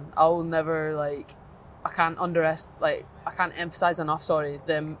season, I'll never, I can't emphasize enough,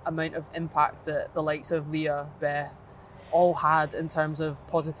 the amount of impact that the likes of Leah, Beth, all had in terms of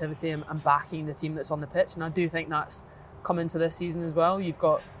positivity and backing the team that's on the pitch. And I do think that's come into this season as well. You've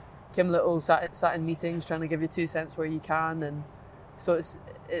got Kim Little sat in meetings trying to give you 2 cents where you can, and so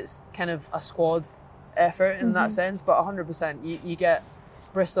it's kind of a squad effort in that sense. But 100%, you get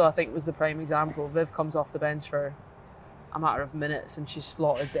Bristol. I think was the prime example. Viv comes off the bench for a matter of minutes, and she's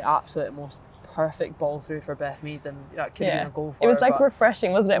slotted the absolute most perfect ball through for Beth Mead, and that could have been a goal for her. It was like but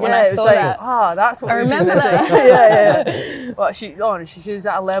refreshing, wasn't it? When yeah, I it was saw like, that. That's what I we've been remember missing. that. yeah. But she's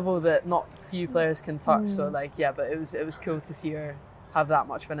at a level that not few players can touch. So but it was cool to see her have that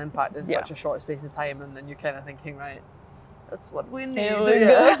much of an impact in such a short space of time, and then you're kind of thinking, right, that's what we need.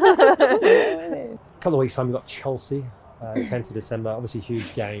 A couple of weeks' time, we've got Chelsea, 10th of December. Obviously, a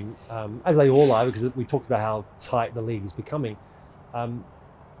huge game, as they all are, because we talked about how tight the league is becoming.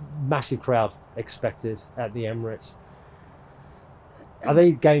 Massive crowd expected at the Emirates. Are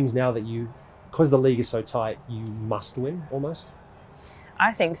they games now that because the league is so tight, you must win almost?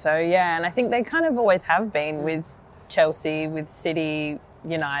 I think so, yeah. And I think they kind of always have been with Chelsea, with City,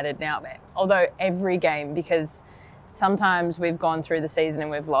 United now. Although every game, because sometimes we've gone through the season and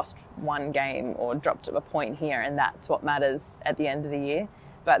we've lost one game or dropped a point here, and that's what matters at the end of the year.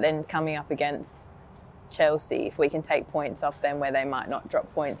 But then coming up against Chelsea, if we can take points off them where they might not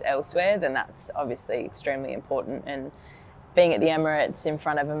drop points elsewhere, then that's obviously extremely important. And being at the Emirates in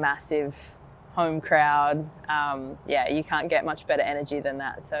front of a massive home crowd, you can't get much better energy than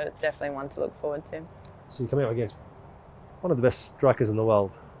that. So it's definitely one to look forward to. So you're coming up against one of the best strikers in the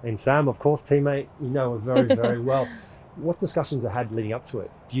world, in Sam, of course, teammate. You know her very, very well. What discussions are had leading up to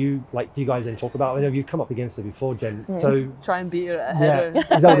it? Do you guys then talk about? I know you've come up against her before, Jen. So try and beat her at a header. Yeah,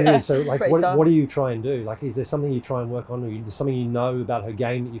 exactly. It is. So what do you try and do? Like, is there something you try and work on, or is there something you know about her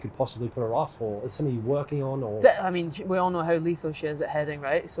game that you could possibly put her off, or is something you're working on? Or I mean, we all know how lethal she is at heading,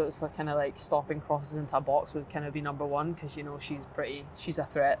 right? So it's kind of like stopping crosses into a box would kind of be number one, because she's a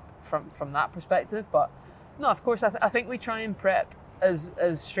threat from that perspective. But no, of course, I think we try and prep as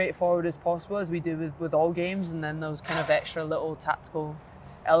straightforward as possible, as we do with all games, and then those kind of extra little tactical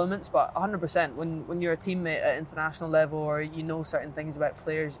elements. But 100%, when you're a teammate at international level, or you know certain things about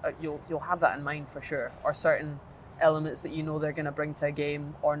players, you'll have that in mind for sure, or certain elements that you know they're going to bring to a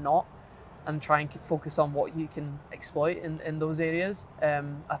game or not, and try and focus on what you can exploit in those areas.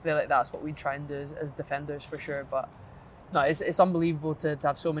 I feel like that's what we try and do as defenders for sure. But no, it's unbelievable to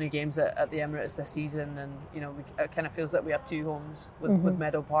have so many games at the Emirates this season, and it kind of feels like we have two homes with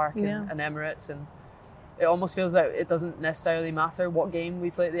Meadow Park and Emirates, and it almost feels like it doesn't necessarily matter what game we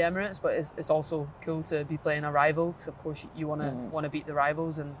play at the Emirates, but it's also cool to be playing a rival, because of course you want to beat the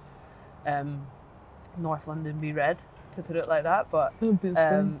rivals, and North London be red, to put it like that. But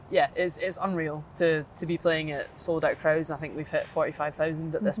it's unreal to be playing at sold out crowds. I think we've hit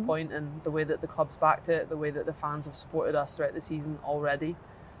 45,000 at this point, and the way that the club's backed it, the way that the fans have supported us throughout the season already,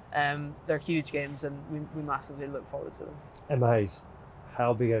 they're huge games, and we massively look forward to them. Emma Hayes,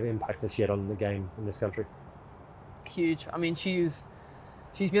 how big of an impact has she had on the game in this country? Huge. I mean, she's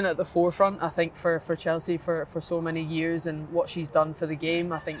been at the forefront, I think, for Chelsea for so many years, and what she's done for the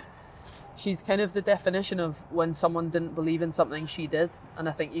game. I think she's kind of the definition of when someone didn't believe in something, she did. And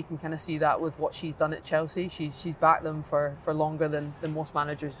I think you can kind of see that with what she's done at Chelsea. She's backed them for longer than most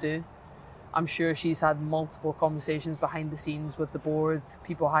managers do. I'm sure she's had multiple conversations behind the scenes with the board,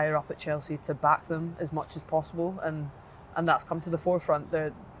 people higher up at Chelsea, to back them as much as possible. And that's come to the forefront.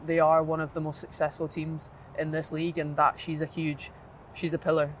 They are one of the most successful teams in this league, and that she's a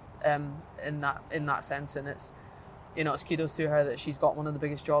pillar in that sense. And it's kudos to her that she's got one of the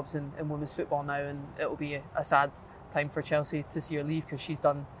biggest jobs in women's football now, and it'll be a sad time for Chelsea to see her leave, because she's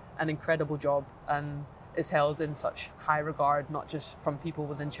done an incredible job and is held in such high regard, not just from people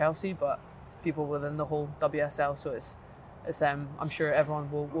within Chelsea, but people within the whole WSL. So it's I'm sure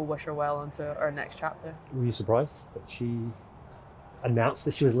everyone will wish her well into her next chapter. Were you surprised that she announced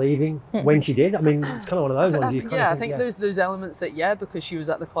that she was leaving when she did? I mean, it's kind of one of those ones. I think there's elements that, because she was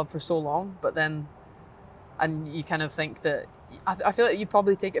at the club for so long, but then, and you kind of think that, I feel like you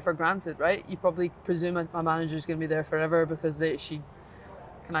probably take it for granted, right? You probably presume a manager's going to be there forever because she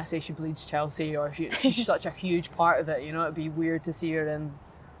bleeds Chelsea, or she's such a huge part of it. It'd be weird to see her in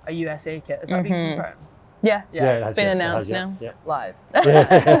a USA kit. Is that being confirmed? Yeah, it's been announced now. Yeah. Live.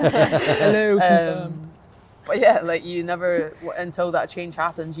 Hello, confirmed. But you never, until that change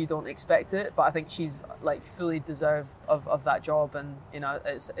happens, you don't expect it. But I think she's fully deserved of that job, and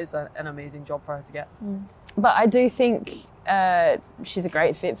it's an amazing job for her to get. But I do think she's a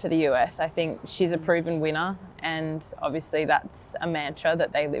great fit for the US. I think she's a proven winner, and obviously that's a mantra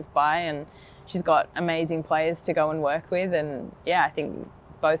that they live by, and she's got amazing players to go and work with, and I think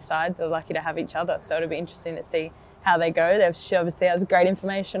both sides are lucky to have each other. So it'll be interesting to see how they go. She obviously has great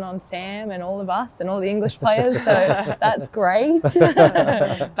information on Sam and all of us and all the English players, so that's great.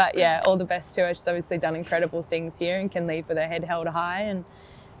 But yeah, all the best to her. She's obviously done incredible things here and can leave with her head held high and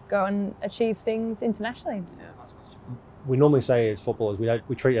go and achieve things internationally. Yeah. We normally say as footballers,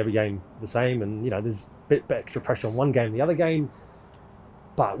 we treat every game the same, and there's a bit extra pressure on one game than the other game.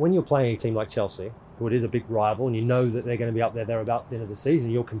 But when you're playing a team like Chelsea, who it is a big rival, and you know that they're going to be up there thereabouts at the end of the season,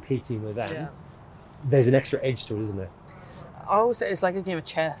 you're competing with them. Yeah. There's an extra edge to it, isn't there? I always say it's like a game of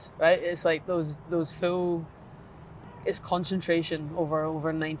chess, right? It's like those full, it's concentration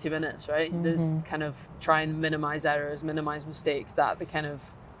over 90 minutes, right? There's kind of try and minimize errors, minimize mistakes. That's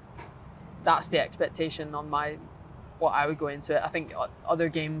the expectation on what I would go into it. I think other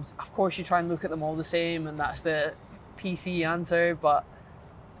games, of course, you try and look at them all the same, and that's the PC answer, but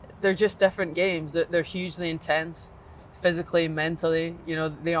they're just different games. They're hugely intense. Physically, mentally,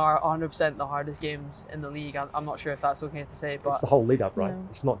 they are 100% the hardest games in the league. I'm not sure if that's okay to say, but it's the whole lead up, right?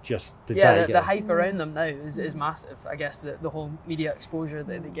 It's not just the day. Yeah, the hype around them now is massive. I guess the whole media exposure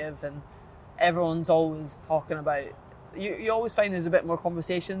that they give, and everyone's always talking about. You always find there's a bit more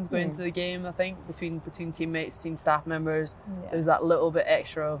conversations going into the game. I think between teammates, between staff members, there's that little bit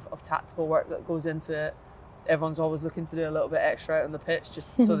extra of tactical work that goes into it. Everyone's always looking to do a little bit extra out on the pitch,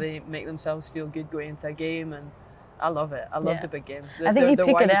 just so they make themselves feel good going into a game. And I love it. I love the big games. I think you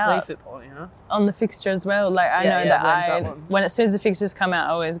pick it out play football, on the fixture as well. Like I know that when as soon as the fixtures come out,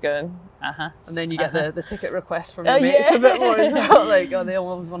 I always go, And then you get the ticket request from your mates a bit more as well. Like, they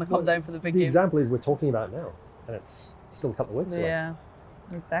always want to come down for the big game. The example is we're talking about now, and it's still a couple of weeks away. Yeah,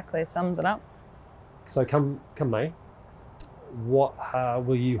 exactly. Sums it up. So come May, what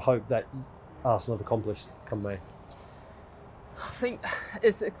will you hope that Arsenal have accomplished come May? I think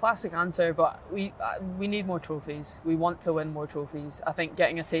it's a classic answer, but we need more trophies. We want to win more trophies. I think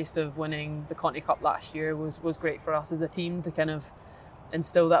getting a taste of winning the Conti Cup last year was great for us as a team to kind of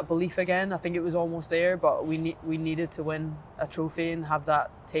instill that belief again. I think it was almost there, but we needed to win a trophy and have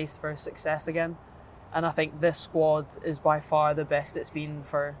that taste for success again. And I think this squad is by far the best it's been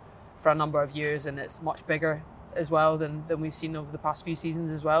for a number of years, and it's much bigger as well than we've seen over the past few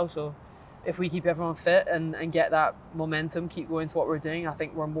seasons as well. So if we keep everyone fit and get that momentum, keep going to what we're doing, I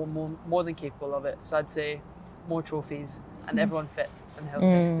think we're more than capable of it. So I'd say more trophies and everyone fit and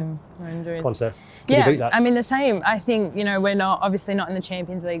healthy. Concept. Yeah, you beat that? I mean the same. I think, we're obviously not in the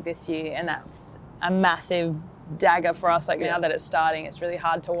Champions League this year, and that's a massive dagger for us. Now that it's starting, it's really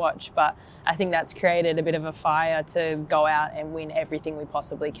hard to watch, but I think that's created a bit of a fire to go out and win everything we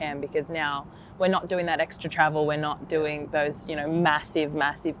possibly can, because now we're not doing that extra travel, we're not doing those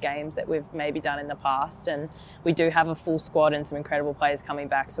massive games that we've maybe done in the past, and we do have a full squad and some incredible players coming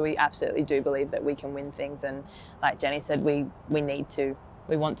back, so we absolutely do believe that we can win things. And like Jenny said, we need to,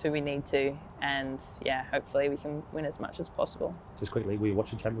 we want to, we need to, and hopefully we can win as much as possible. Just quickly, will you watch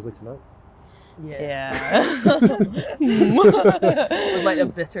the Champions League tonight? Yeah. With like a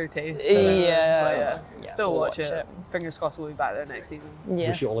bitter taste. Still watch it. Fingers crossed we'll be back there next season. Yes.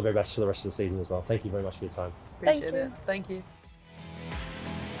 Wish you all the very best for the rest of the season as well. Thank you very much for your time. Appreciate it. Thank you.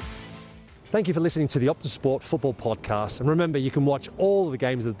 Thank you for listening to the Optus Sport Football Podcast. And remember, you can watch all of the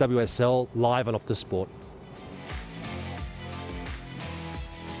games of the WSL live on Optus Sport.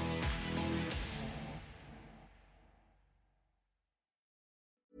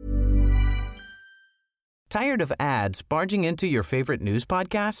 Tired of ads barging into your favorite news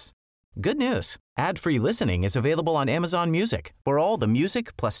podcasts? Good news. Ad-free listening is available on Amazon Music for all the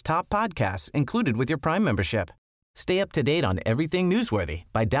music plus top podcasts included with your Prime membership. Stay up to date on everything newsworthy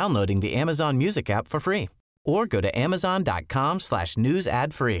by downloading the Amazon Music app for free, or go to amazon.com/news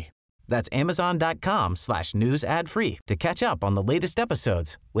ad free. That's amazon.com/news ad free to catch up on the latest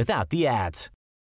episodes without the ads.